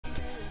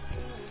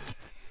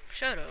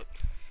Shut up.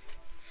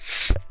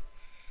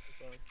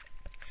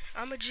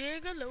 I'm a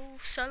gigolo,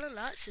 selling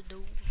lots of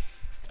dough.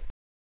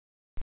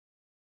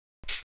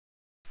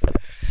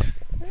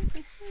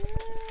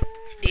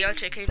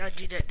 Deontay cannot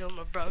do that during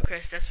my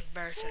broadcast. That's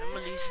embarrassing. I'm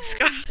gonna lose this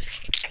guy.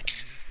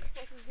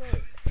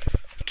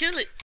 Kill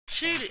it.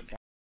 Shoot it.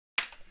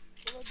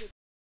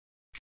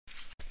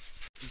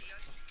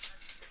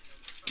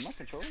 My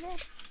controller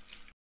off?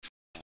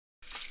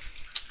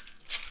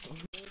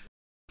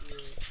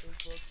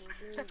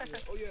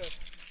 Oh yeah,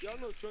 y'all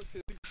know trucks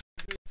here.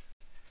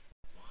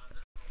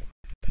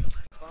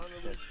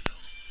 Finally.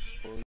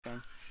 Fully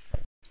done.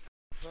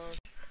 Huh?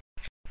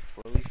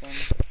 Fully done.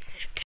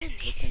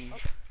 Looking.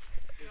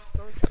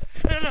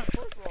 No.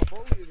 First of all,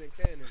 Bowie isn't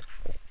canon.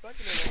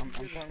 Second of all, I'm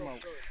talking about.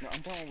 No,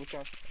 I'm talking with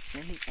y'all.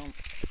 When he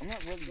I'm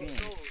not really being. No,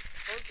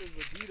 first is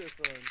Vegeta's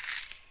son.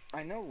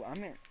 I know. I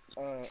meant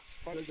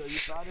You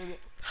started it.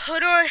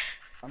 Hold on.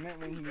 I meant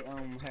when he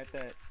had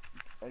that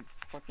like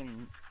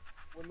fucking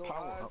With no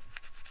power eyes. up.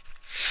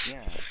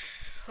 Yeah.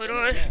 Hold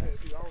on. Yeah.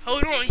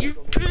 Hold on, you.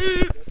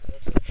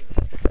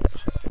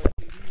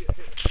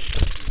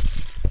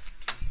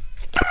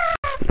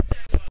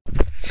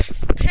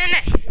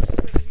 Penny.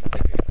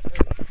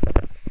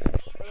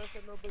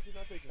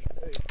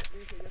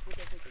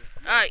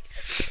 Alright.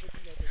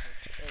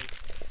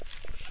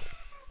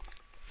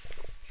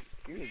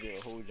 You was there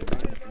a whole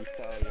Jamaican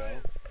freestyle, yo.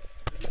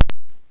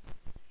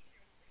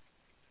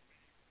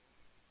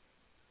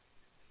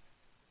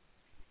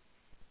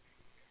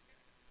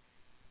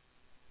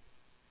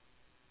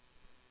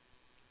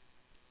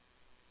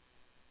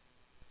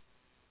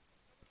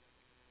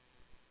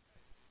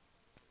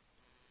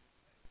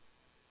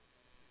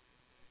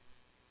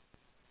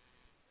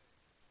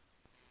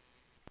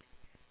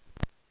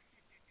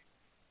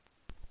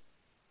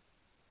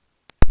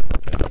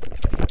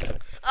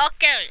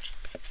 Okay.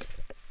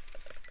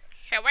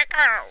 Here we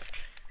go.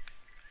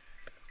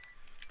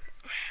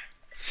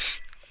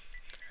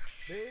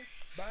 Big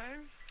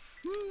bang.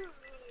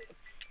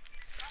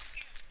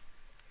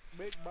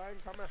 Big bang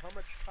coming. How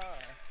much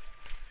pie?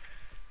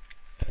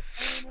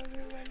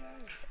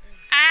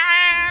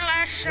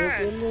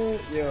 Listen.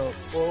 Yo,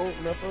 oh,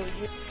 nothing.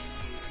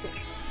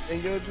 In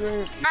your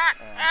dream.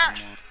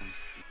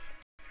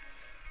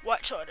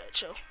 Watch all that,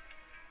 Joe.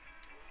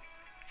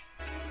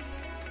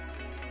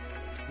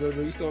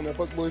 Jojo, you still on that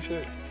fuckboy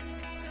shit?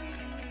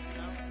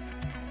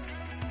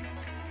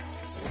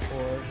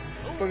 Or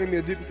you gonna give me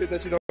a duplicate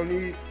that you don't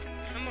need?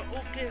 I'm gonna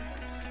open.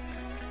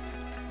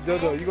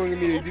 Jojo, you gonna give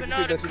me a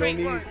duplicate that you don't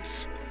need?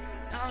 Ones.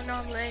 I don't know,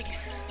 I'm lagging.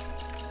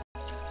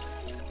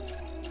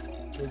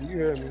 Baby, you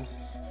heard me.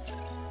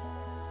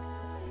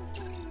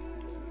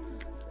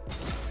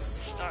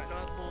 Starting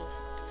on bull.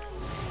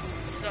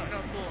 Starting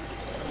on bull.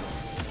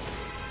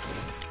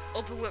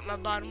 Open with my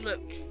bottom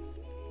lip.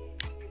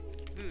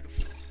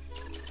 Beautiful.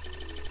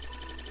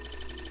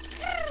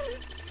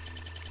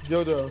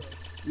 Jojo,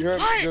 you heard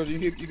me? What? Jojo,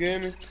 you can hear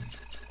me?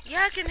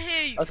 Yeah, I can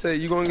hear you. I said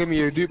you gonna give me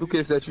your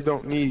duplicates that you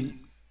don't need.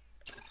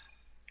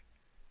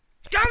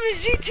 Diamond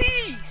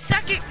ZT!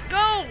 Second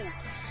goal!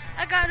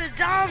 I got a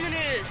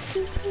Dominus!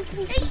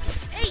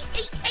 Eight!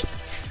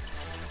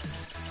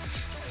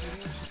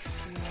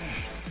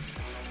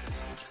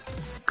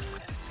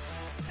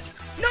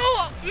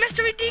 No!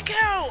 Mystery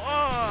decal!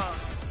 Oh,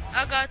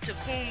 I got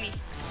Takumi.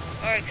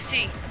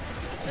 RXT.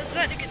 Let's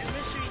about to get the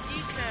mystery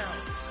decal.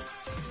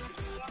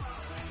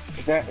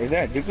 Is that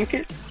a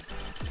duplicate?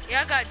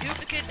 Yeah, I got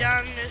duplicate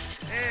Dominus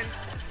and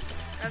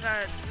I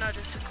got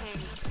another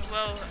Takumi.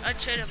 Well, I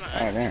traded my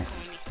other damn. Takumi.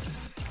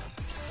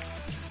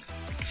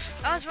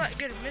 I was about to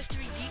get a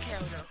mystery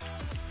decal though.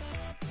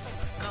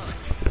 Oh my god.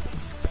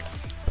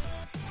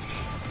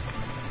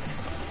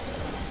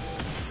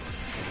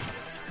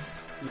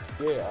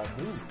 Yeah, I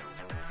do.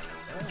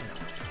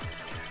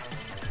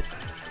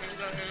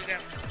 Here we go.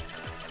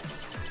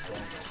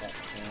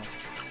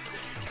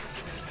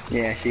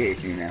 Yeah, she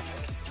hates me now.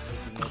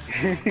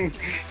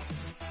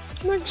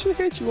 Nigga, she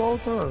hates you all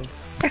the time.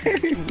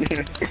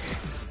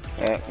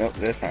 Nope,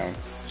 this time.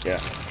 Yeah.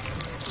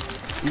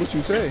 What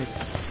you say?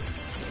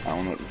 I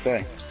don't know what to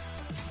say.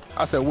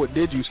 I said, what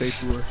did you say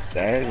to her?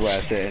 That is what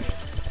I said.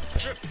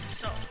 Drip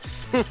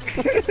sauce.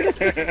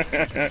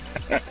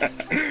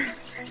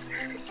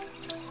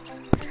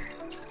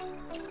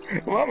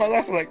 Why am I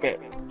laughing like that?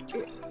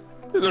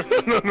 No.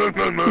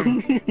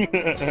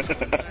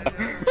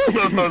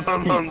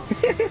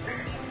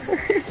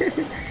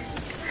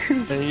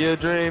 In your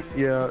dream,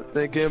 yeah,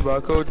 thinking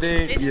about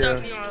codeine, They yeah.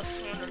 stuck me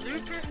on the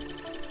looper.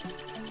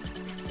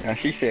 Now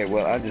she said,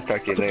 well, I'll just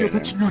talk to you later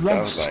then. So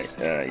I was like,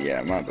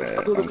 yeah, my bad.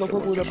 I told her I'm to come still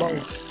with that working on bone.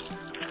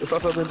 it. It's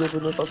also been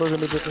different, it's also been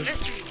different.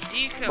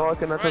 Mystery decal. No, I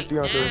cannot touch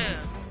Deontay. there.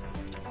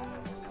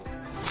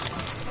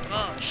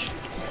 Gosh.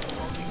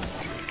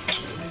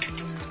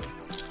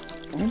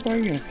 Nobody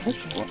gonna touch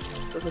one.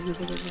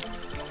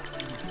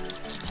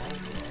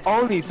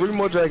 Only 3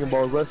 more Dragon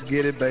Balls, let's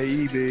get it,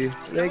 baby.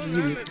 Let's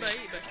get it.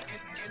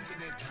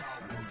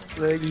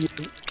 Let's get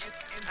it.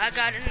 I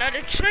got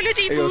another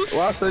Trinity Hey, yo, boost.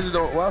 why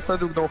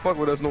Cedric don't fuck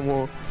with us no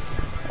more?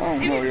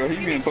 don't know, yo.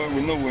 He been fucking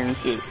with nowhere and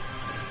shit.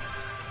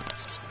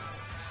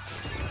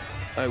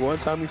 Like one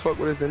time he fuck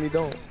with us, then he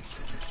don't.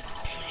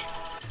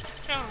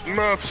 Oh.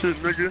 Mouth shit,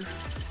 nigga.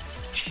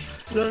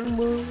 Nothing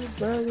more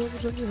bag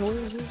over the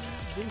nigga.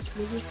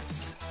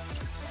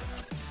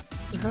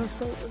 Have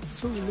fun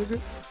too, nigga.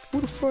 Who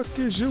the fuck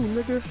is you,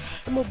 nigga?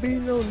 I'ma be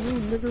no new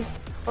niggas.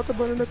 Out the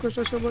burning the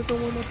construction like the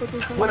one I put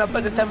this on. When I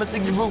put the time to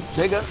your roof,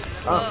 nigga.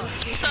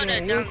 You saw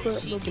that down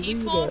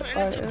GT4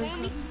 and the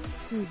pony?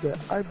 Excuse that.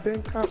 I've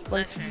been caught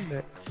by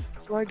T-Mac.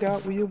 Fly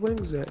out where your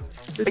wings at.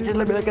 Bitches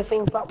let me like a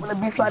same spot when I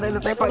be flying in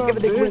the same spot. Give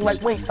it a green like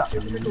Wingstop.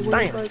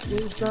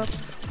 Damn.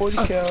 40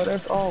 cal,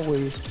 that's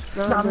always.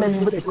 Nah,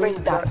 man, with a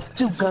green dot.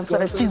 2 guns, so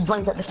that's 2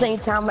 brains at the same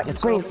time like a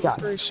screenshot.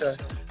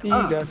 He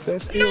got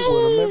that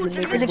skill with him.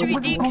 Every the nigga mystery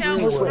with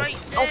decal was him. right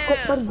Oh, cut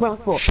there. the ground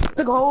floor.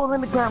 Took a hole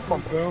in the ground floor.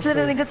 So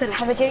the nigga said,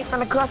 have a gate on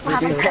the cross,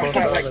 have a crack.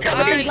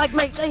 Like,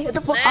 mate, they hit the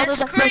fuck out of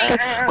the face.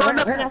 Going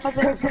up and I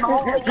fucking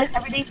hole like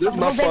every day. This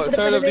my fault.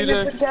 Turn up,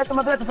 DJ. Chill,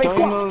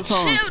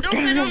 don't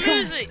play no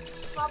music.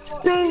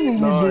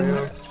 No,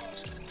 yeah.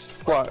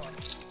 Squat.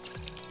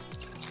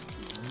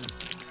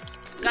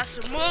 Got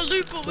some more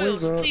Luca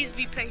wheels, up? please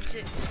be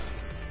painted.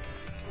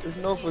 There's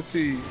no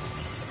fatigue.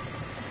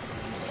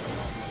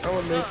 I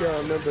wanna make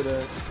y'all remember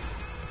that.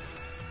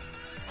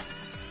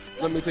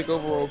 Let me take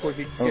over real quick.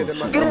 Get in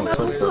my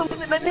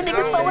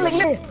Niggas stole like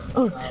this.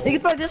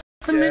 Niggas probably just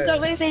some niggas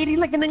they say he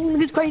like a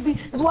niggas crazy.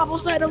 It's wobble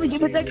side over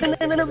give it that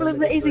and then over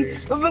the AC.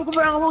 I'm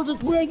around roses.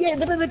 Yeah,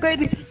 that is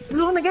crazy.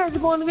 You wanna get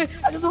going again?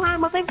 I just don't have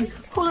my thing.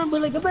 Hold on,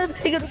 but like a best.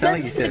 Sound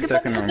like you said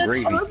sucking on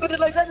gravy. I'm gonna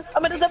like that.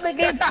 I'm gonna stop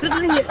again. This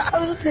is it.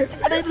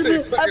 I didn't do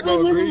it. I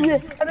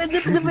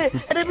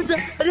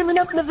didn't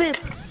know the vid.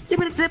 She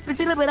been tipping,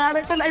 she living out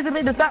of her life and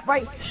made the top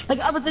right. Like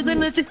I was in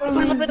the chick, put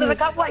a bit of the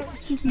cop white.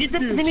 You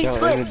dip in the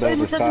split, we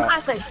was in the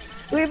eyesight.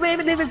 We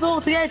maybe live in goal,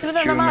 so yeah, she was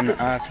in the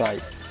market.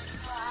 Eyesight.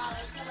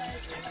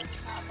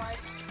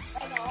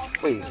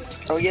 Wait,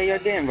 oh yeah, y'all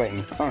did invite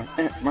me. Oh,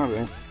 my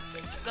bad.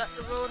 Got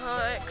the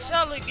Roadhog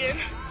XL again.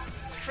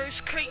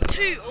 First crate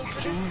 2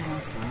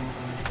 opening.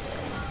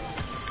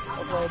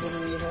 I'm probably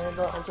giving you a hand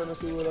out. I'm trying to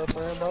see what I'm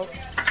playing about.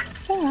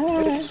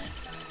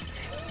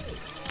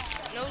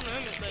 No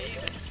limit, baby.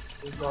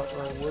 It's not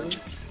like Willie.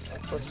 I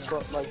push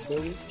up like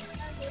Billy.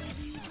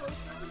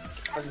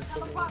 I just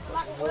think it's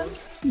like Willie.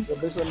 The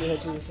bitch let me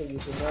hit you and say you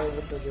should never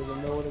even say there's no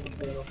one in the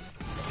deal.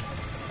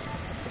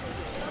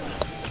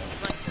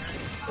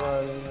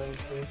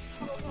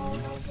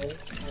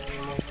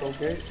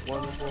 Okay,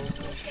 wonderful.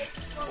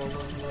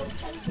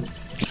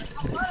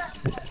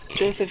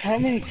 Joseph, how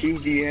many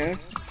keys do you have?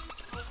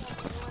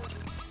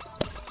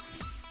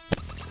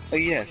 Oh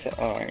yes,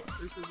 alright.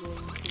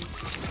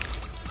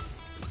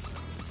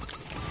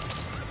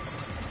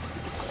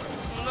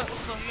 I'm looking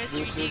for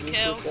mystery This is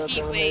decal, that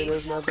heat them wave.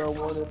 haters never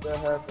wanted to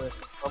happen.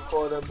 I'm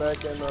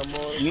quarterback and I'm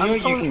on. You know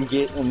you can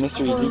get a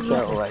mystery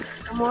decal like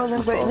More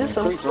than greatness,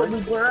 I'm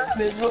fully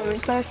grinding, going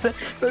faster.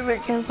 Baby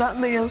can't stop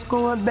me, I'm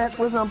scoring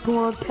backwards, I'm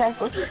pulling past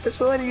her. It's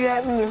 40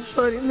 happening, it's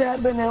 40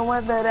 happening, and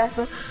what that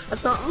after.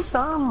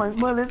 Something, my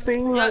mother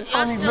sings like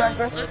Tony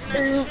Bracker.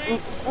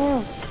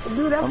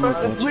 Do that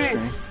fucking quick.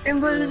 And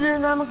put it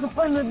in, I'm looking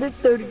for another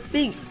 30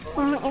 feet.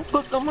 I'm gonna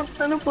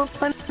for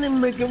fun and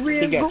make it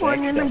real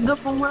going and I'm good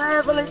for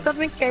whatever like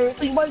something carry.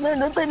 See what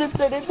I'm saying,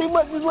 see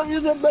what is what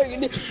you said,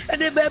 baby.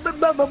 And then beep. Talk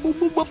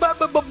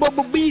about it,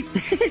 bro. Beep.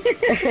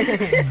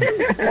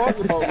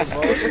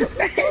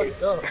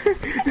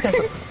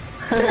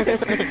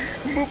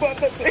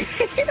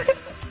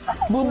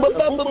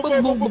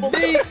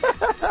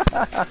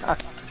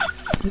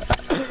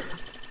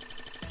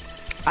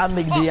 I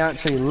make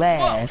Deontay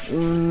laugh.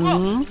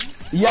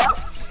 Yeah.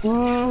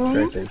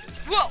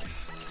 Whoa!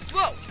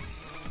 Whoa!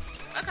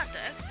 I got the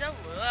XW.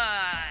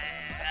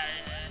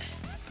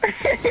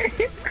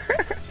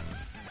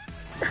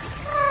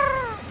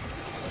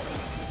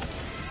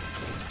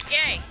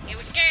 Gay! It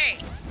was gay!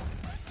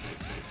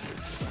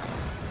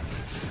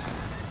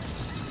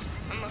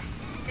 I'm gonna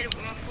hit it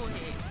with my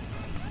forehead.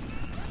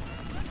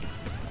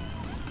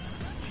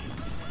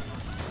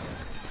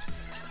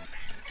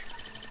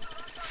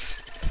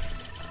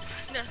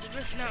 That's the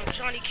riff now,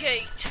 Johnny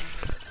Cage.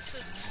 This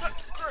is so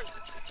great.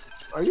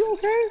 Are you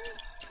okay?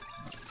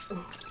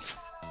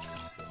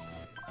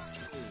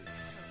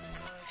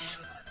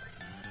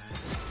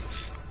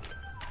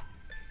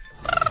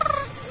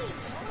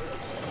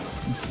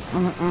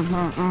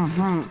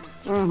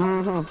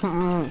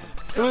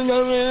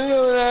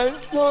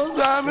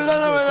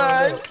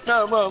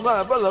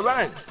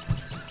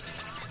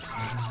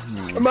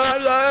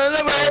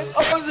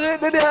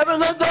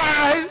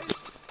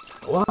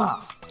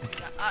 Wow.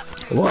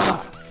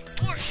 Wow.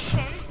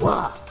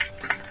 Wow.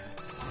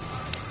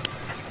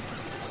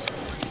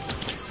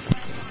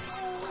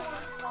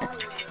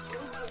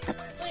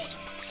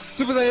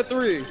 Super Saiyan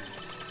 3.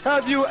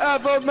 Have you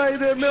ever made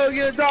 $1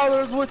 million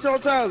with your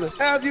talent?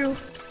 Have you?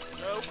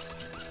 Nope.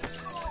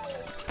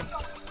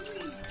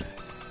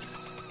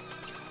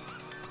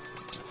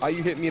 How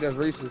you hit me? That's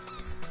racist.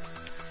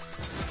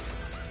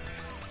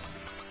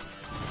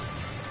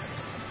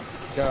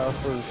 God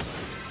first.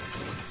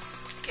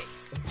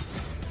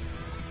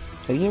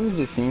 Have you ever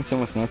just seen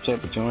someone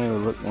Snapchat but you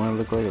only want to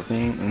look like a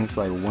thing and it's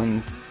like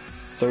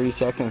 30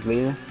 seconds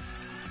later?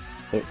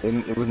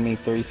 It was made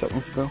 30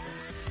 seconds ago?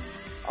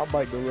 I'll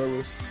bite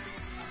gorillas.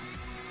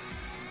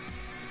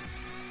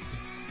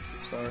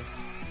 Sorry.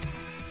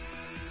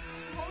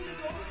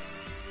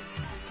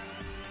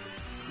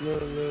 No,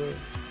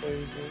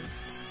 amazing.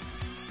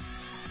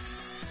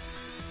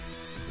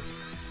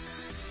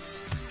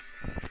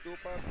 Go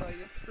outside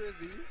your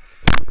trizzy.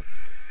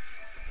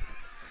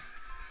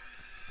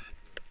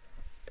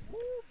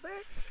 Ooh,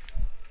 bitch.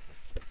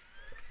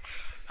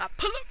 I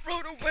pull up,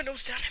 roll the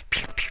windows down, and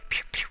pew, pew,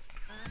 pew, pew.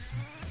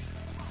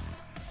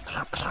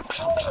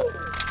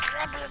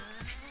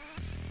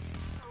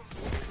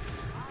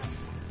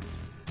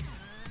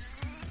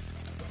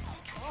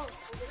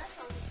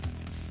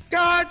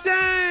 God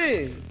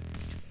dang!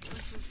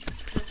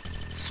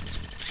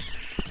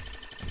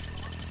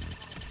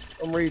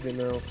 I'm reading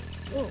now.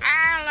 Oh.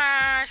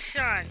 Allah,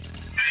 son.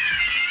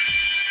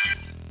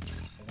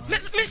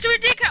 Mr.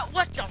 Ridiculous,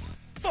 what the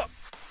fuck?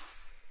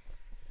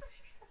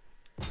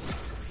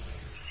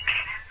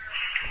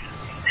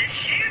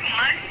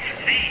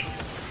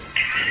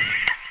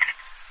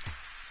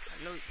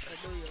 I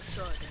know you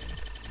saw that.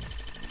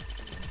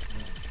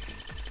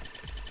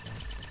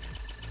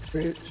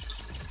 Bitch.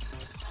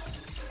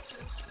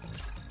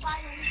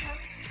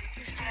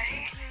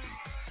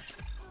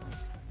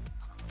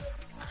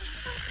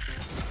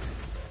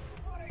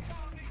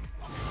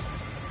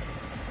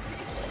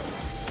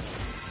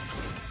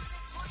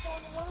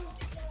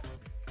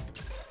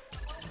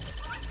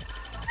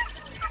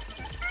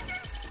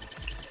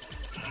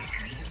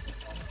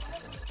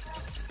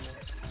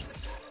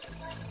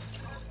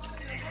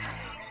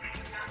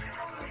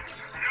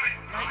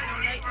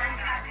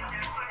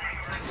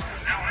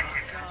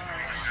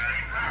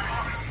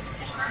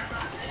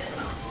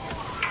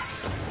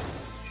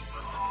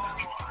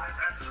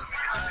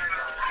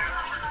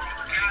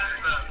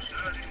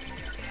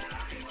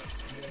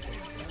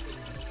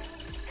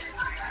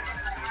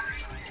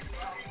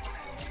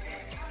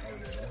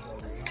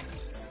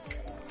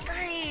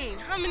 Dang,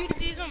 how many of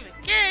these I'm gonna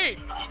get?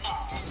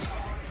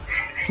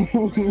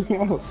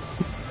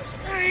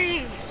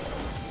 Dang.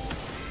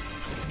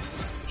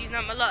 These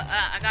not my luck.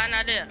 I got an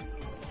idea.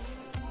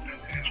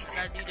 I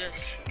gotta do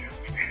this.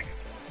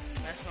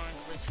 That's fine.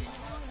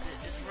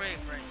 It's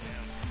rigged right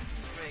now.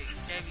 It's rigged.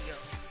 There we go.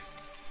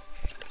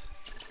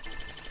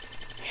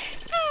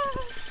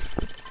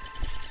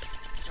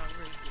 It's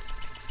unrigged.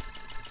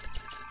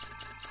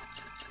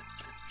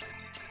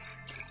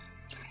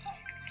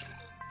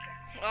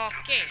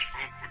 Okay.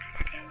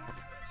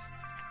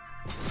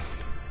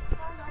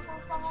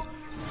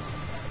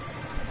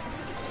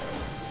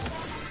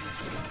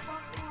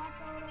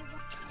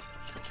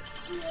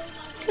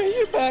 Can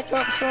you back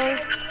up, sir?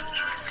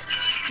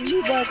 Can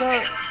you back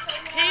up?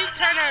 Can you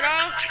turn it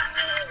off?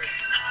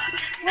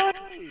 What?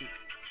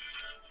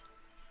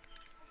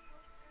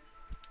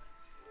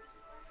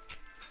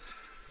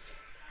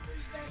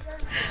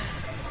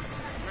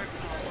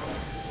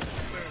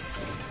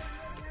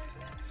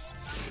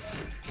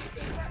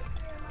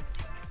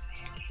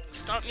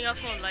 Stop me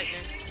off on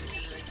lightning.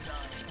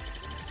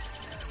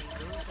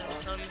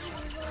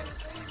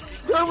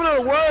 Tell me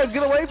the word,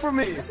 get away from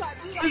me!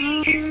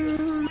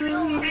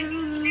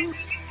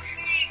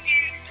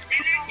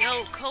 Yo,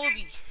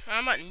 Kobe.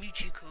 I'm about to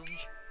mute you, Kobe.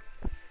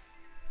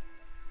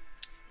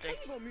 Thank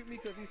You gonna mute me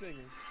because he's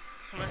singing.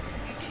 I'm about to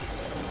mute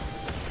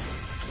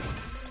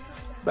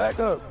you. Back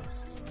up.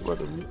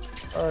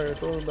 Alright,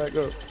 throw him back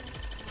up.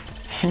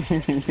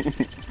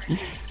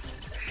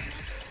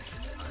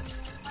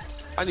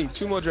 I need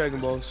 2 more Dragon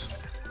Balls.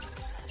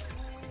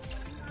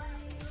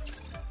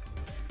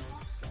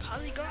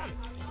 Polygon.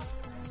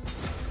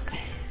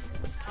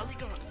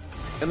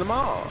 In the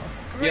mall.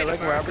 Great, Yeah, like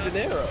America. Robert De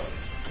Niro.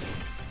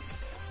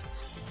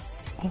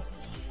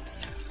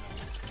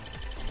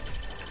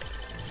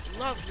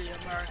 Lovely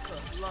America.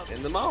 Lovely.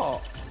 In the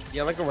mall.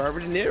 Yeah, like a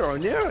Robert De Niro.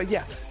 Niro,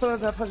 yeah. Put out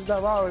that punch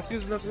that ball.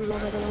 Excuse me, excuse me,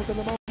 I'm gonna tell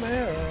the mall.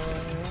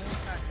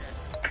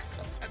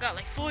 I got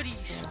like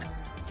 40s.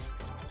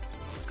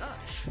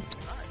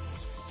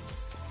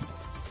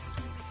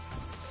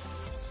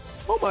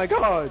 Oh my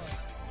gosh.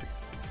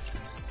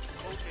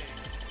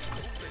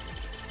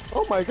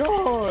 Oh my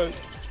god.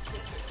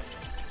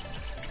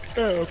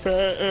 Oh my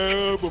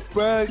god.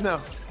 Bag now.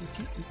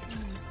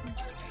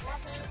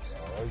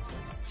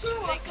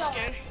 Snake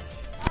skin.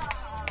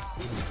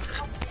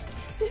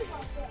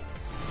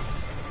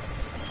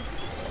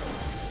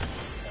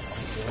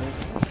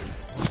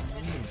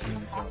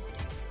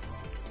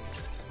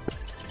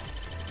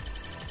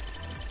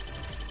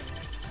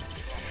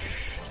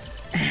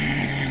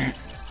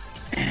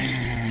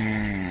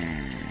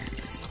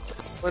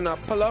 When I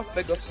pull off,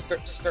 they go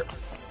skirt, skirt.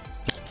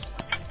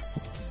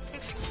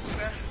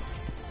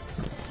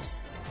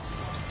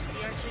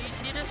 You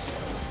see this?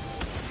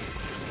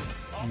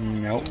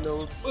 Nope.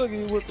 Nose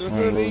boogie with the One of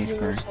hoodie. those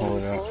screens, hold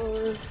it up.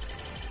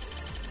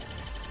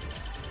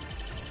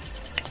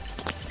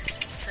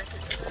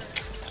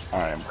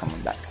 Alright, I'm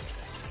coming back.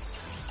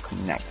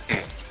 Coming out.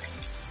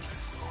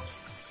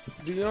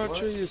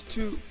 DeAndre is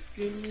too.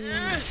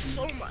 Yes,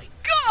 oh my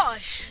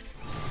gosh!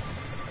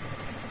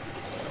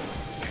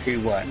 See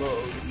what?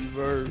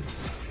 Reverb.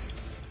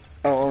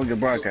 Oh, the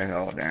broadcast.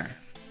 Oh, damn.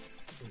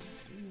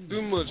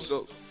 Too much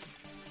sauce.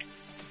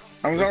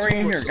 I was already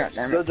in here,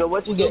 goddammit. Jojo,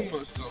 what you get? Too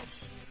much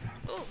sauce.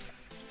 Ooh.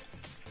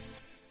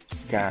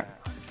 Got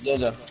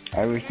Jojo.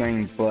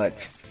 everything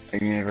but a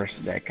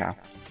universal.com.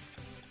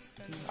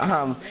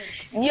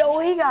 Yo,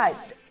 he got.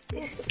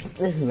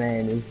 This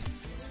man is.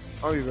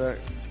 I'll be back.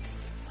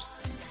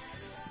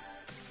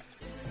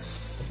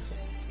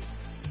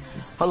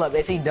 Hold up,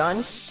 is he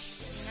done?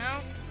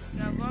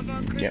 Now, got one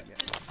more quick. Yep.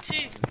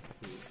 2.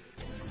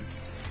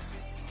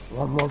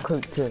 One more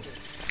cook too.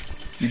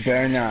 You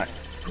better not.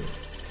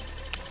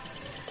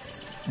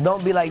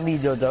 Don't be like me,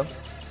 Jojo.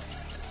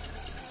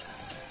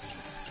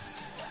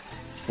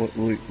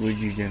 What'd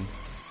you do?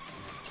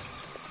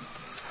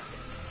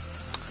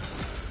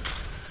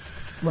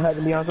 What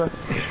happened, Bianca?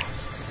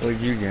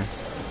 What'd you do?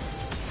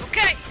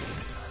 Okay.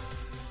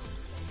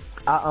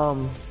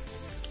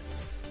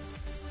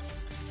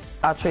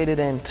 I traded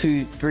in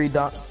three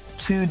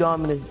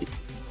Dominus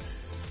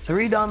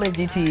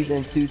GTs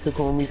and 2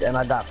 Takumis, and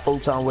I got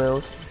Photon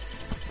Wheels.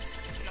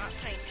 Not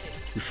painted.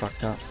 You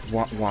fucked up.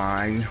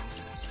 Why?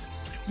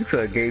 You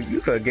could've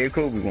gave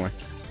Kobe one.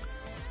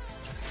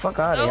 Fuck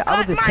out of Oh, here. I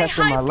was just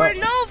testing my luck.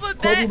 Hypernova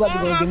Kobe back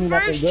wasn't gonna on give me my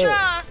nothing first good.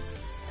 try.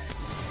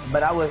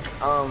 But I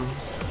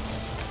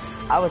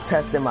was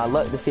testing my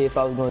luck to see if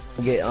I was gonna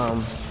get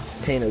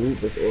Pain of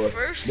Lupus or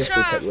First just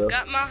try, Protect Will.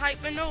 got my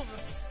Hypernova.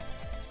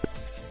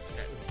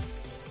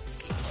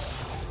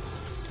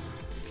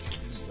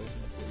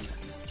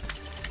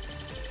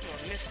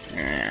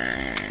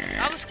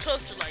 I was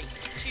close to like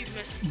 2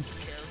 missing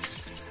details.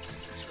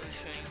 So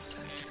it's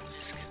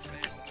just get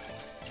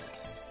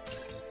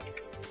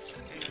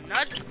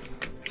rid.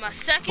 And my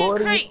second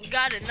 40. crate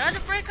got another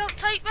breakout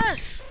type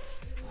S.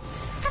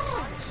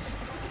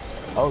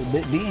 Oh,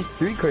 these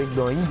 3 crates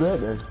going, you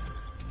good then.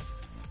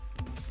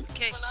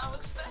 Okay.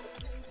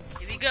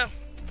 Here we go.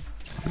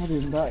 I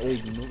did not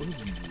ignore you.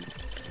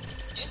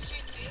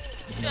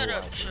 Shut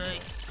up, Trey.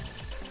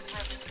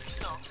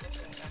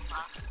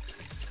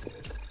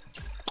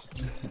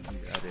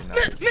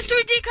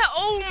 Mystery Deca,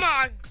 oh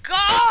my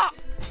god!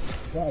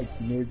 Right,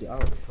 nigga, I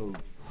was told.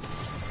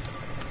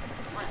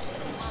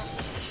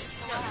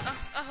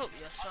 I hope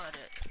y'all saw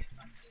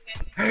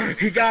that.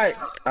 He got it.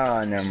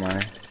 Oh, never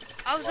mind.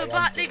 I was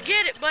about to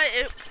get it, but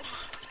it...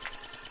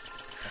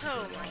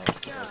 Oh my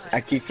god.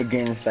 I keep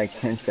forgetting it's like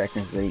 10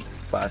 seconds late,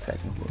 5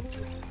 seconds late.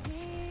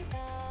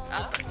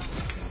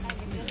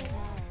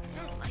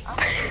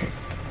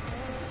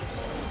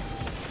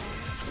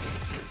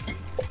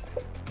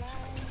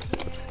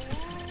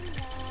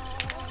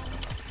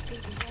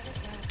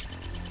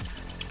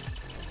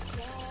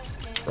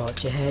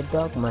 Got your head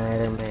dog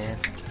matter, man.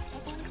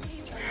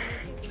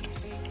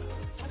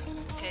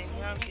 Okay,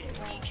 now I'm getting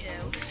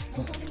decals. I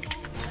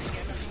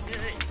get nothing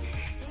good.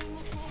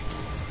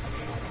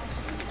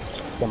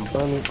 Them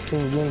bunny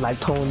singing like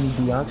Tony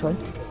DeAndre.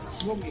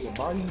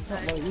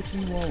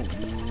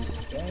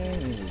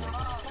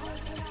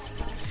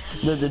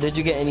 Did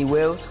you get any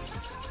wheels?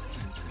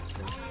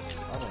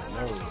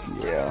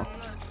 Yeah.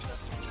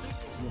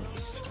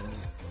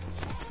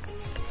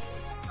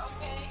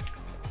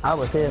 I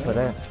was here for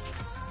that.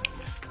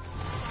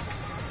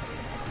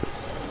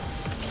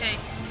 Okay,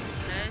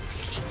 let's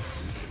keep.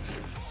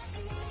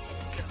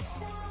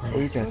 Oh,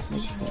 you got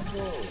snakes.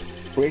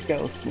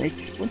 Breakout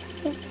snakes? What the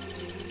fuck?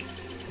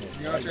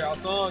 DeAndre, our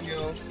song,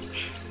 yo.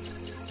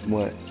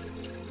 What?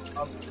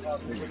 I'm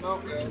picking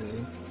up, yo.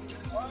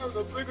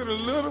 I'm picking a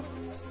little.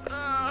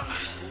 I'm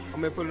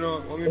gonna put it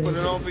on. Want me to put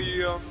it on for you,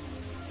 yo?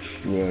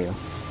 Yeah.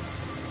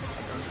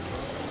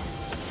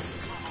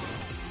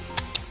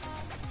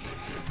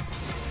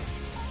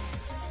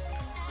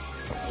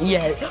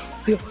 Yeah,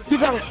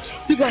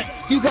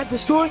 you got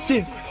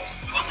distortion.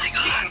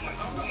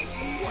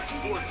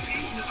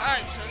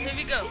 Alright, so here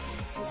we go.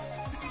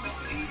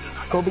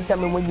 Kobe, tell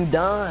me when you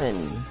done.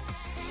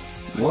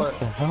 What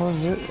the hell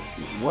is it?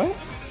 What?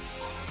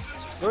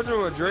 Don't you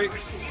want Drake?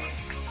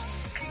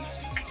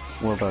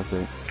 What about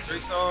that?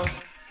 Drake song?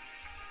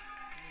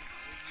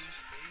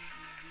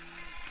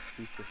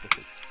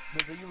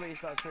 But you ready to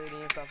start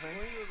trading and stuff, When he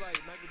was like,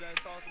 Michael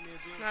Jackson talking to me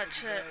and Jim. Not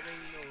check.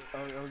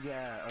 Oh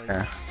yeah.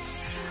 Yeah.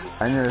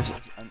 I know this.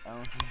 I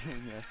don't think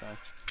yes,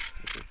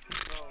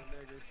 No,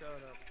 nigga, shut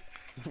up.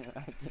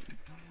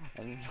 I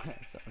didn't know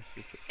that sounds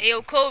stupid. Hey,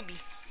 yo, Kobe.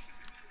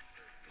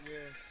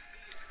 Yeah.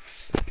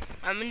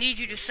 I'm gonna need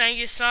you to sing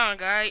your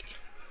song, alright?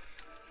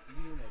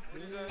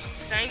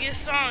 Sing your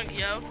song,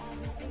 yo.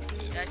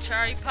 That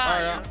cherry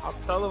pie. Alright, I'll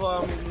tell her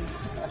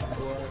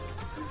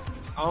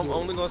I'm I'm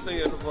only gonna sing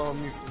it if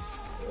I'm mute.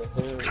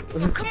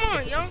 Oh, come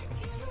on, yo.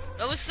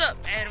 Yo, what's up,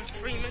 Adam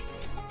Freeman?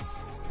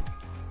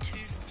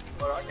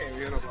 Oh, I can't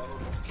hear nobody.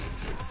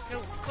 Yo,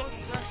 Kobe,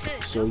 what I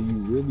said. So you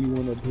really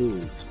want to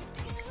pig?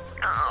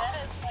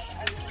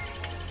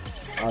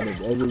 Out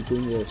of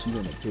everything else, you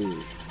want to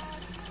pig?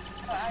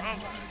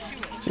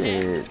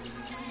 Shit.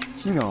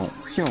 She don't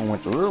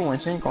want the little one.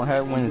 She ain't gonna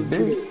have one as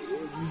big.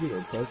 You get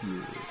a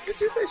puppy. Did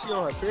she say she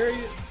on her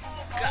period?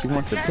 She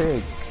wants a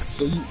pig.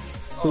 So you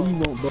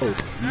want both.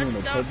 You want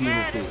a puppy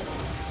and a pig.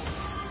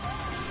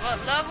 What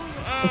level?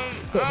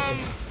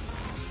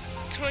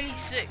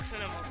 26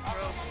 and I'm a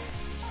pro.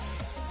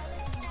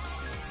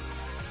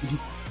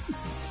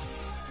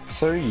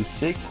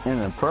 36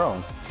 and a pro. I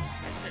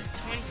said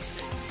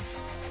 26.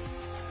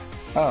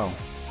 Oh.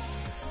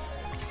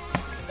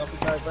 Double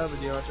type brother,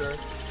 DeAndre.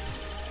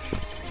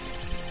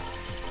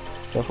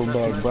 Duffel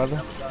bag,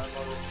 brother.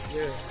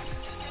 Yeah.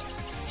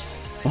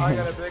 I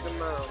got a big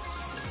amount.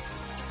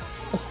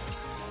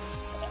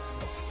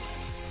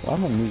 Why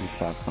my music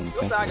stop coming?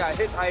 Once I got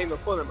hit, I ain't even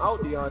pull him out,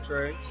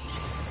 DeAndre.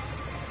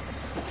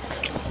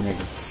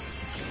 Nigga.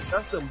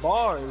 That's them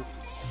bars.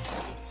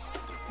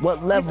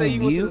 What level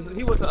you?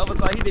 He was the other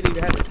side. He didn't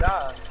even have to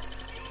die.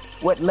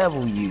 What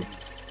level you?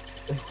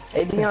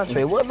 Hey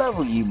DeAndre, what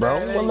level you, bro?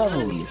 What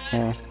level you?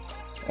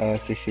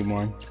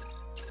 61.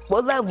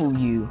 What level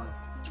you?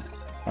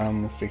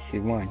 I'm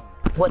 61.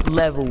 What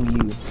level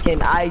you?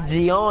 Can I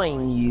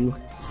join you?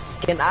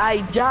 Can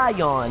I jai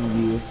on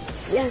you?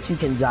 Yes, you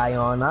can jai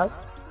on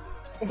us.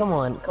 Come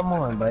on,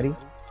 buddy.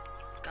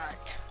 God.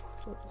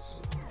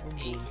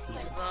 Hey,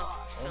 well,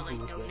 I feel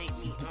like donate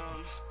me,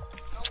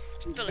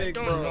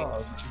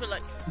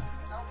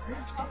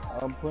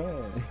 I'm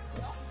playing.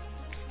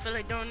 Feel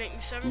like donate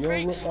me 7 You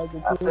don't crates?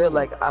 look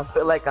like a I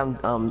feel like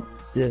I'm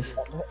just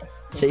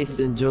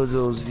chasing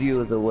JoJo's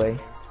viewers away.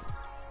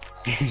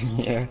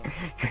 Yeah.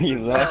 You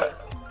laugh.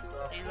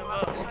 Hey, you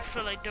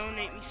feel like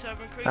donate me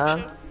 7 crates?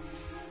 Huh?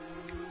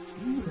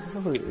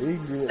 Yo?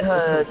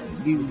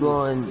 You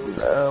going?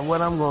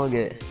 What I'm gonna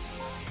get?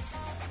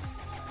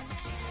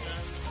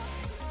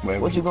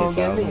 What you gonna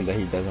get me? That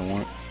he doesn't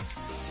want.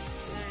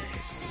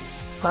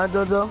 Huh,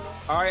 JoJo?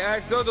 Alright,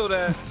 ask Jojo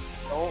that.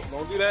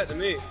 Don't do that to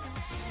me.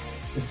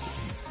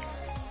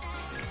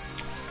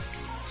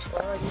 I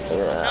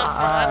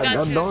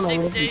got you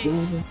in 6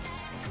 days.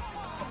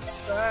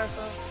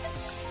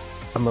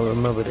 I'm gonna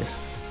remember this.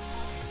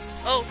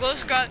 Oh, go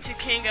subscribe to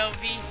King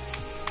LV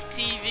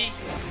TV.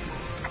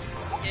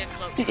 Yeah,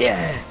 club.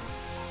 Yeah.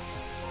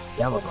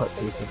 Yeah, I'm a club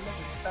chaser.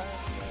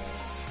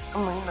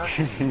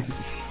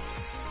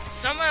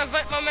 Somebody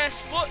invite my man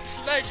Sports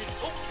Legend.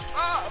 Oh,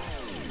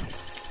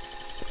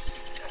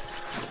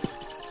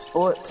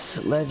 Sports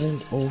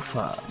Legend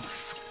 05.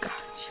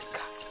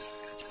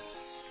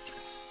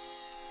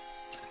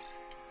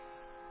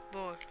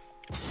 boy.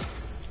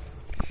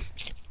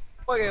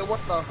 Okay, what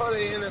the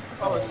hoodie in this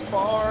summer?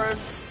 Foreign.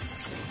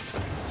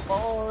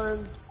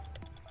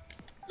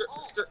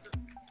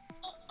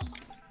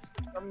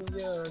 I mean,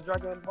 yeah,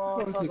 Dragon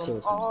Ball.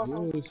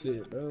 Awesome.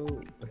 Bullshit, bro.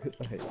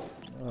 Like,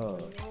 oh.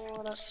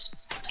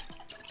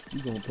 You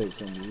gonna take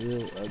something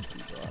real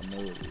ugly, bro. I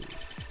know it is.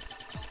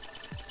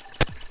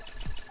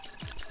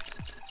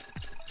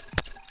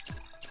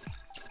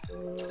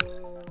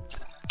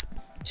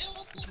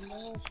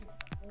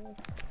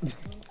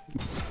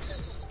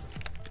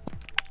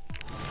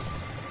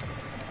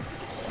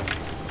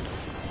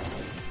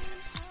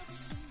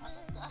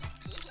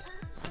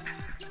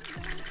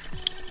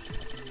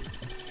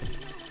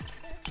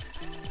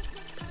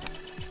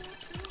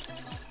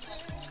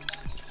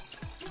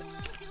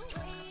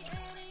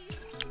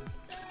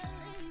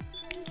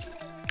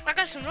 I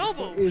got some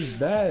Robo. What is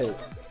that?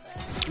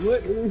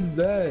 What is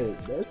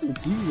that? That's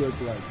what you look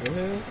like,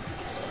 man.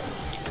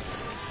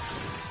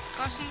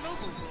 Got some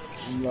Robo.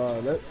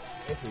 Nah,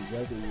 that's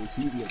exactly what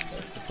you look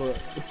like.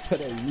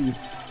 That ain't you.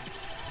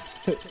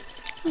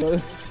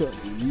 That's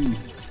something you.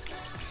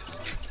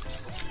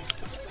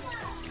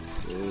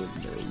 Yeah,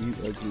 no, you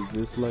ugly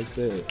just like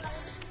that.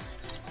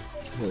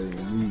 Hey,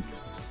 me.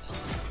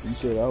 You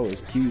said I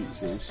was cute,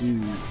 so she.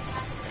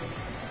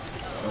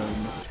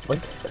 What?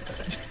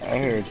 I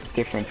heard a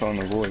different tone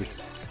of voice.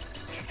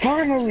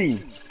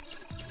 Finally!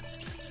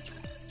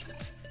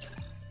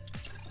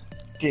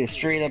 Get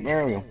straight up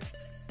aerial.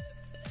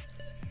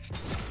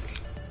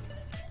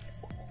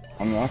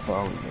 I mean, I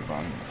thought I was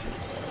divine.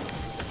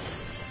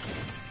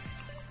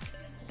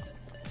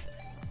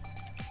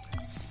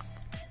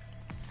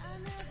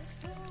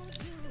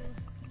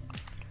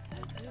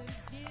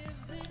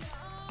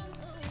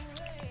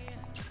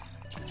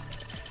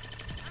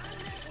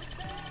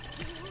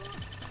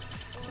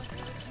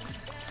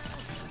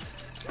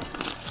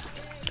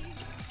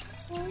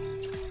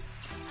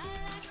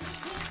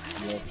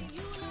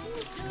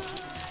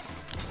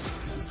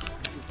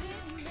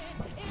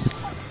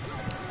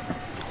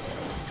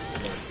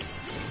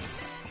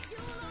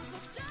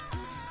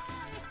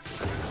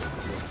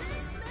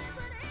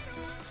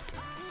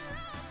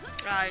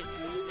 Alright,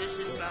 this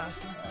is my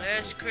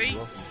last crate. I'm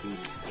gonna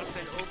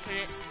open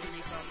it and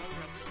leave out my room.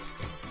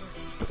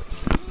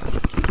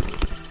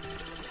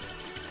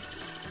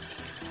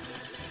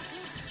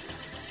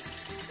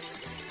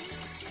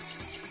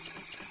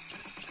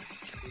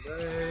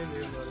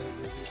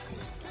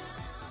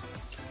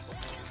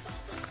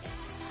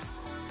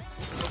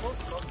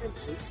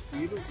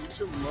 Eat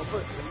your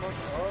mother in my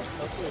car,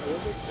 fucking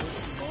river,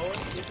 more,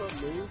 if I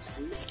move,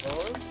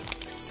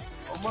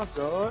 my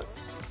god.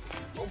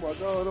 Oh my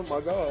god, oh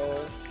my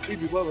god. He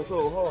be bubbling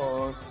so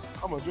hard.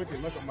 I'ma drink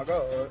it like oh my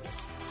god.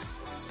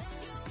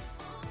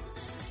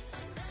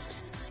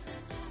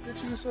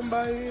 Get you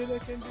somebody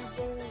that can be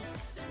born.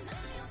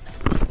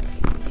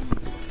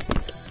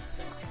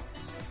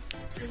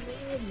 You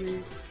love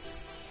me.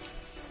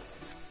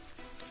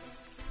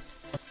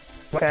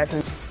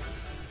 Catching.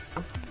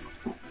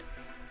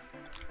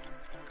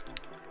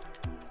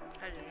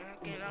 I did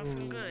not get off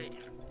from good.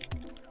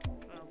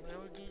 Well,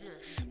 we'll do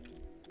this.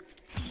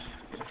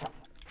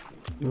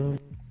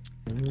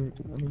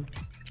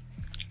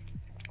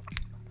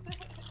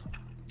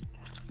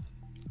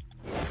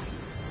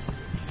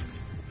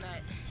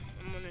 Like,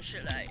 I'm on the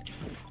shit like.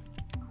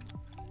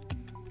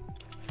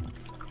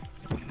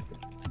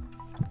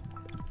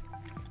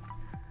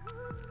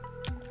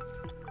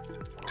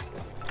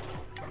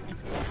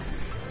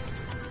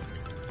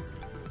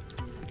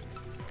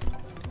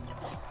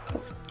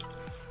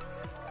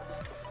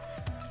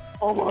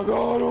 Oh my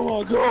god,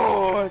 oh my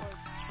god!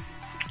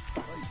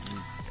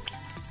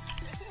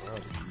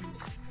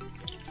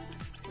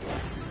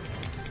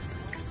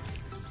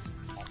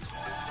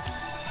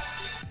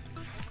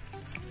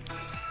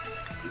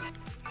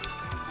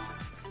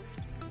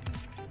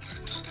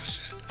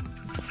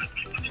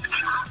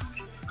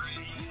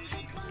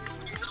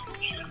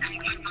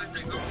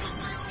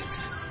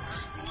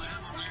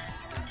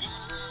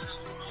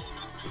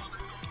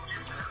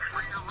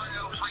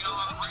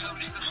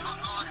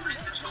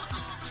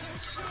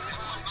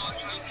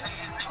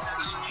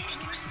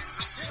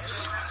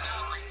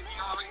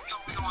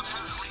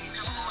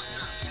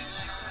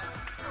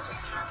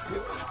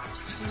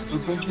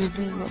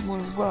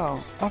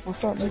 Wow, I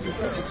forgot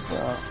niggas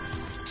wow.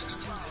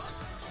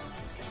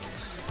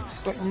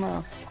 But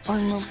now, I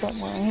don't know about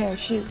my hair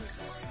shit.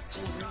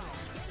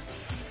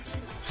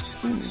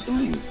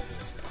 Please.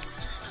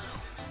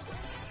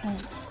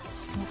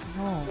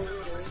 Oh,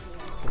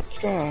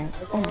 God,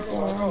 oh my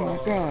god, oh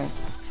my god.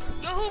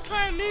 Yo, who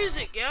playing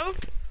music, yo?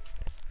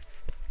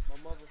 My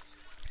mother.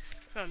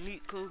 I'm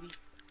mute Kobe.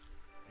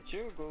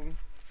 Sure, Kobe.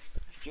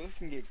 Joe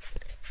can get,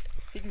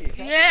 he can get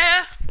copyrighted.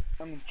 Yeah.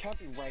 I mean,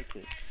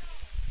 copyrighted.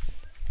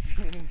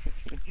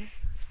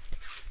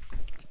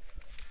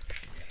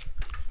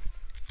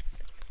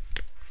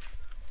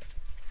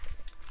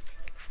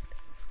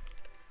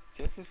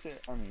 Joseph said,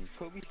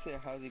 Kobe said,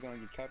 how's he gonna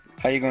get copyrighted?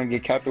 How you gonna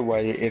get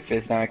copyrighted if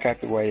it's not a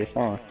copyrighted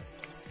song?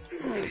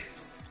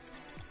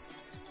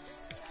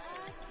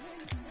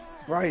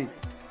 Right.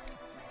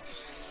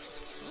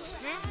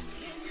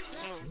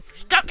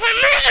 Stop playing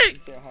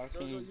music! He said, how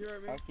can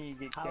you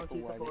get How is he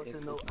copyrighted supposed if to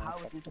it's know? not How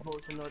is he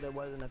supposed to know there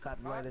wasn't a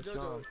copyrighted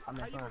song? I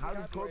mean, how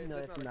does Kobe know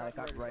it's not a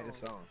copyrighted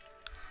song?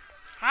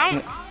 I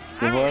don't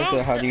LeVar said,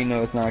 know. how do you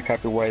know it's not a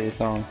copyrighted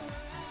song?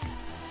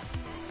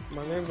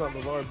 My name's not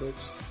LeVar, bitch.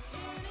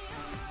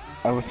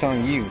 I was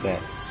telling you that.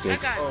 I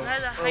Bitch. got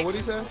another Oh, hype. what'd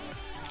he say?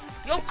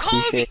 Yo, He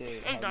Kobe!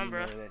 said, I'm how done, do bro.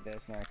 you know that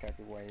that's not a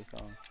copyrighted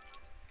song?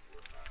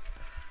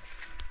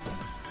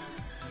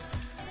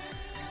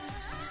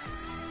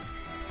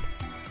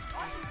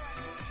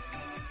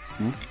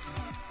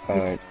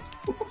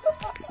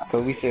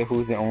 Kobe said,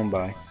 who's it owned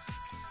by?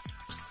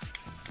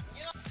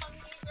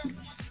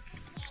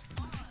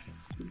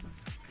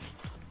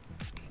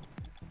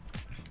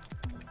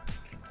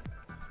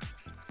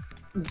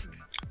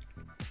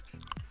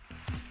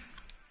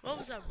 What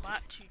was I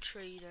about to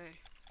trade in?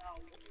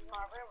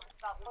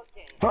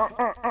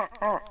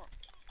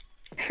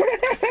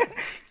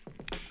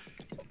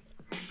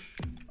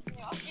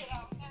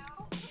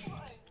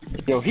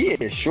 Yo, he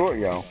is short,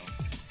 yo.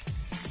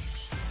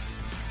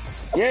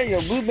 Yeah,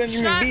 yo, Blue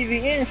Benjamin, Shut-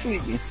 BZ, and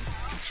Sleepy.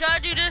 Should I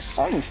do this?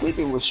 I knew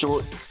Sleepy was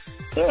short.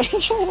 Yeah,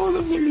 all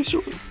them niggas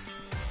short.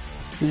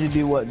 Did you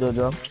do what, JoJo?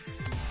 Nah, I'm gonna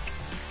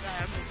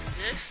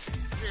do this.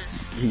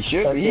 He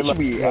should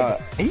be.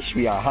 He should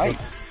be our height.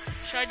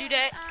 Should I do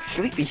that?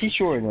 Sleepy, he's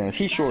shorter than us.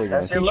 He's shorter than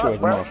us. That's your He's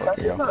short luck, as a bro. That's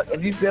motherfucker, your yo. luck.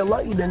 If you feel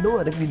lucky, then do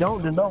it. If you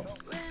don't, then don't.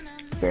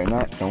 Better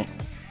not, don't.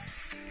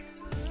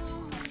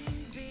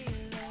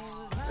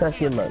 That's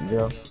your luck,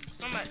 Joe.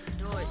 I'm about to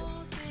do it.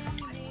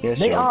 Yes,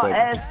 They sure, all but-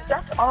 ass.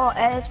 That's all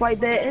ass right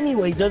there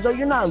anyway, JoJo.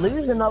 You're not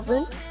losing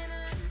nothing.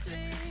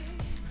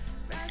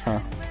 Huh.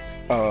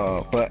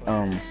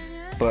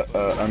 But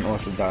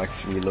Unorthodox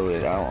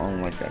Reloaded. I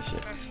don't like that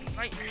shit.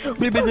 Right.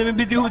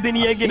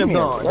 Get him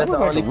gone. That's the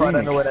like only a part I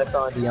remix. know where that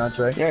song,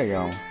 DeAndre. Yeah,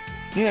 yo.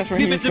 Yeah, that's right.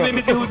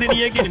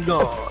 Get him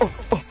gone.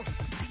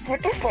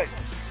 What the fuck?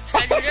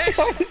 Should I do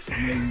this?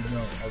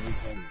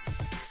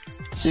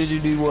 Did you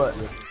do what?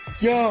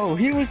 Yo,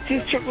 he was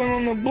just chuckling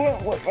on the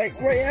blunt, like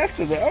right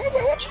after that. I was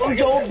like, what the fuck?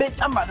 Yo, bitch,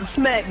 I'm about to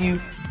smack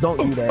you. Don't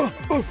do that.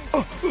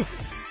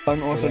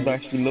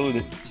 Unorthodox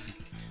Reloaded.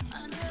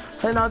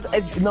 And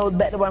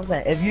back to what I'm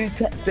saying. If you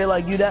feel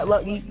like you that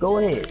lucky, go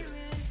ahead.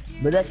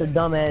 But that's some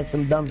dumb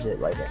shit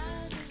right there.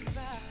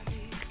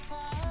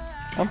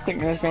 I'm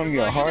thinking that's gonna be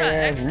a hard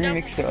ass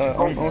remix to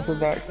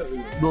Unorthodox.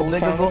 Go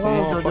nigga, go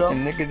home, JoJo.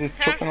 Fucking nigga just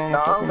chuckling on the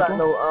No, I don't fucking got blunt.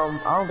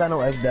 no I don't got no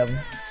X Devil.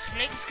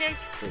 Snake skin?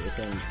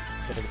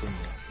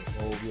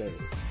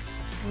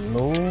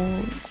 No.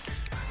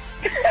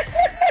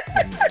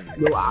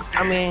 No,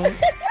 I mean,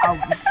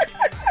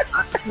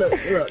 look.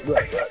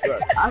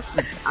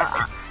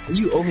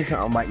 You owe me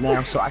something right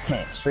now, so I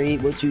can't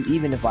trade with you,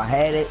 even if I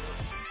had it.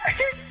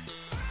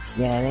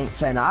 Yeah, it ain't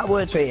fair. Now, I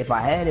would trade if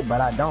I had it,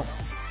 but I don't.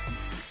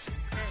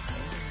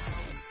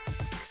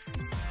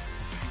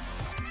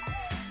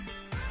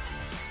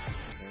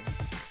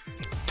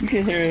 You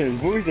can hear in his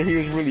voice that he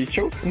was really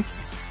choking.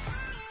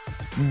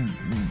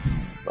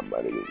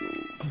 Somebody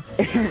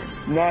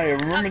Naya,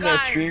 remember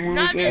that stream we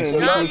was in and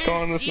he was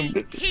calling us some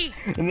bitches?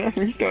 And then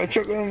he started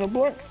choking on the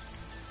blunt?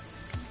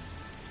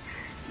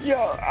 Yo,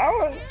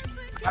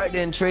 Alright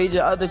then, trade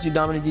your other 2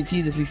 dominant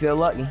GTs if you feel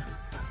lucky.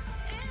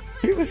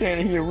 He was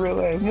saying he a real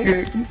ass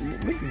nigga.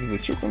 Niggas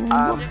was choking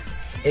on the blunt.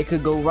 It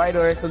could go right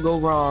or it could go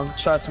wrong.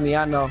 Trust me,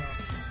 I know.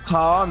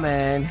 Oh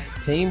man.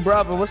 Team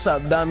brother, what's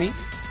up, dummy?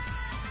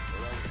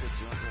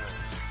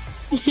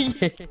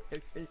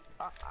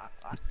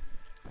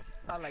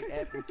 I like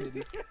apple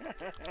titties.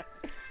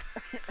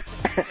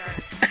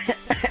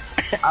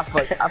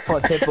 I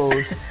fought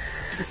hippos.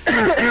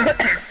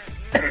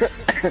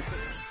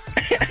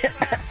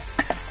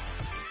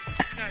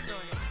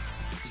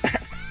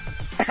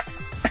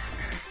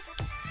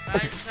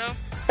 Alright, so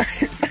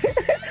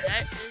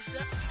that is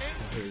the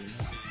thing.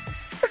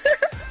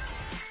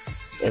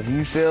 If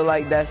you feel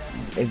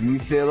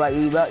like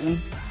you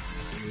lucky,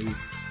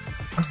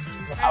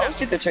 I would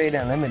get the trade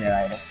unlimited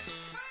item.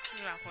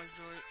 You're not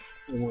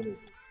gonna do it.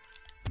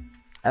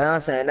 I know what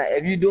I'm saying.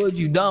 If you do it,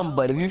 you dumb.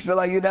 But if you feel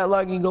like you're that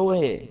lucky, go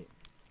ahead.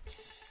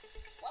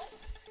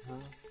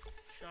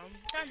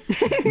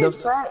 The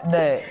fact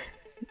that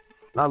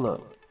now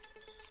look,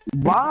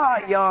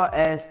 why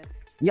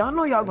y'all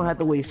know y'all gonna have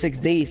to wait 6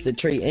 days to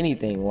trade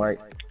anything, right?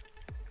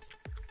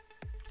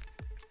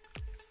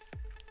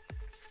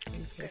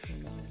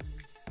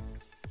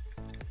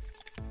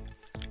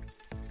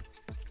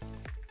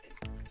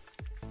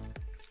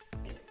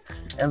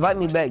 Invite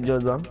me back,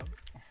 Jojo.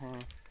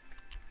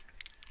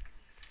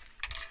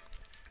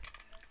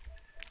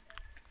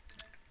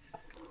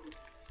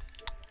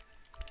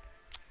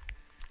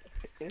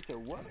 It's a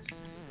what?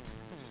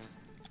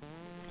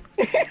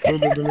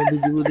 Jojo gonna be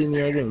doing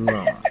it again,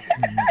 no.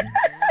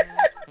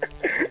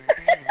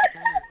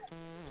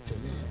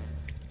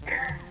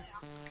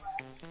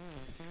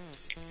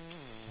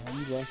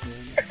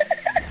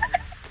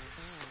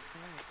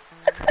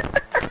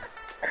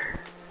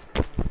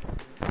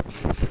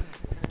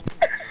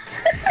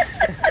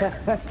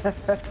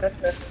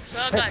 So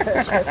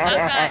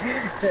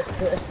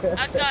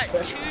I got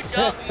 2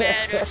 dark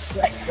matters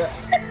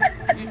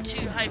and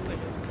 2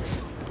 hypernova.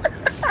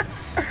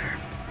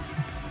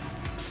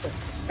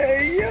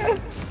 Hey, yeah.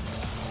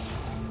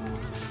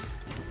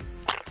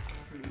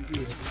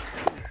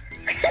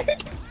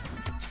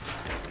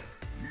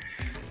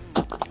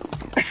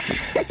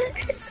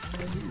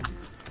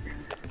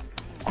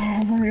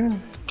 Oh my god.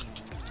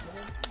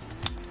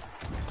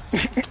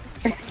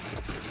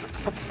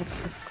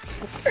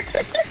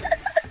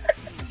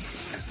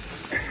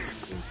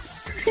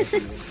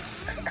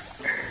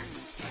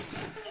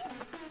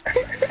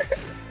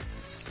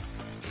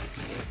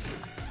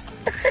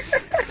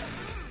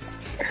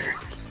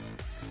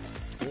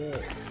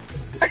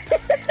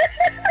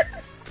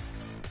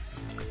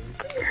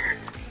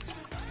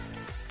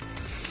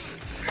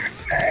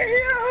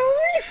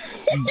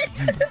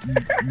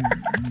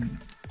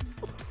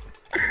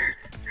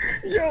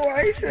 Yo,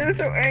 why you saying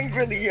so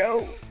angrily,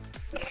 yo?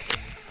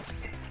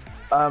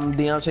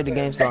 Deontay, the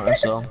game's starting,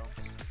 so.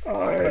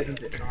 Alright.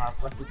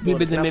 You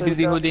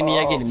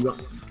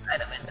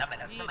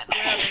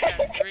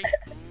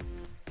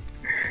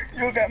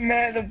got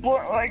mad at the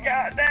blunt like,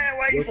 god damn,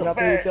 why you so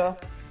bad?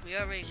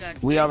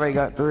 We already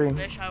got 3. 3.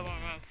 Let's have 1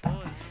 round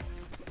 4.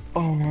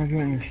 Oh my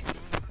goodness.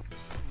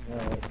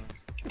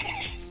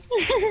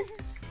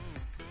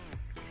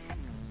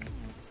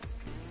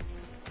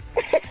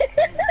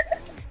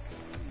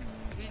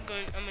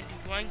 I'm gonna do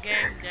 1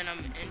 game, then I'm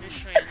gonna end the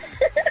stream.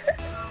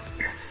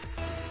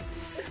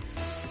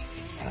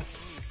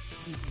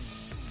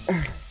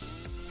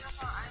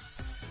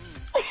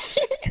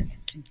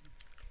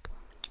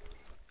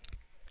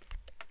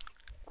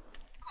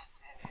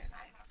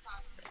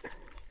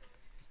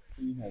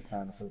 You had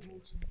time to put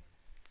lotion.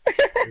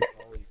 There's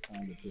always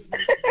time to put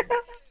lotion.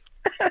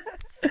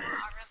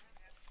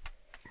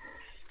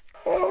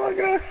 Oh my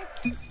god.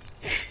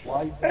 Why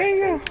you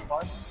Dang.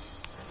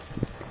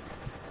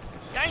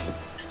 Dang!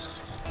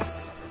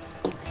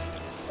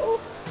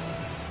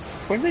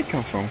 Where'd they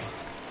come from?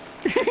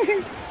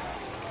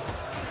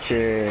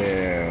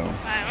 Chill.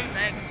 Alright, I'm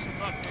lagging, so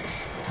fuck this.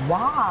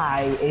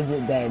 Why is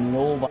it that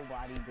nobody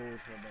goes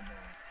for the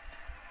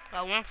ball?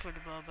 I went for the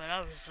ball, but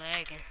I was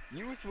lagging.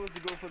 You were supposed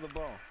to go for the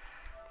ball.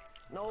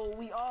 No,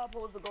 we are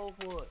supposed to go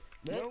for it.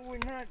 No, we're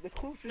not. The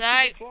closest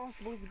Right. to the ball is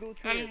supposed to go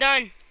to I'm it.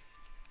 done.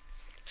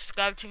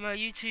 Subscribe to my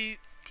YouTube.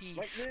 Peace.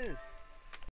 Like this.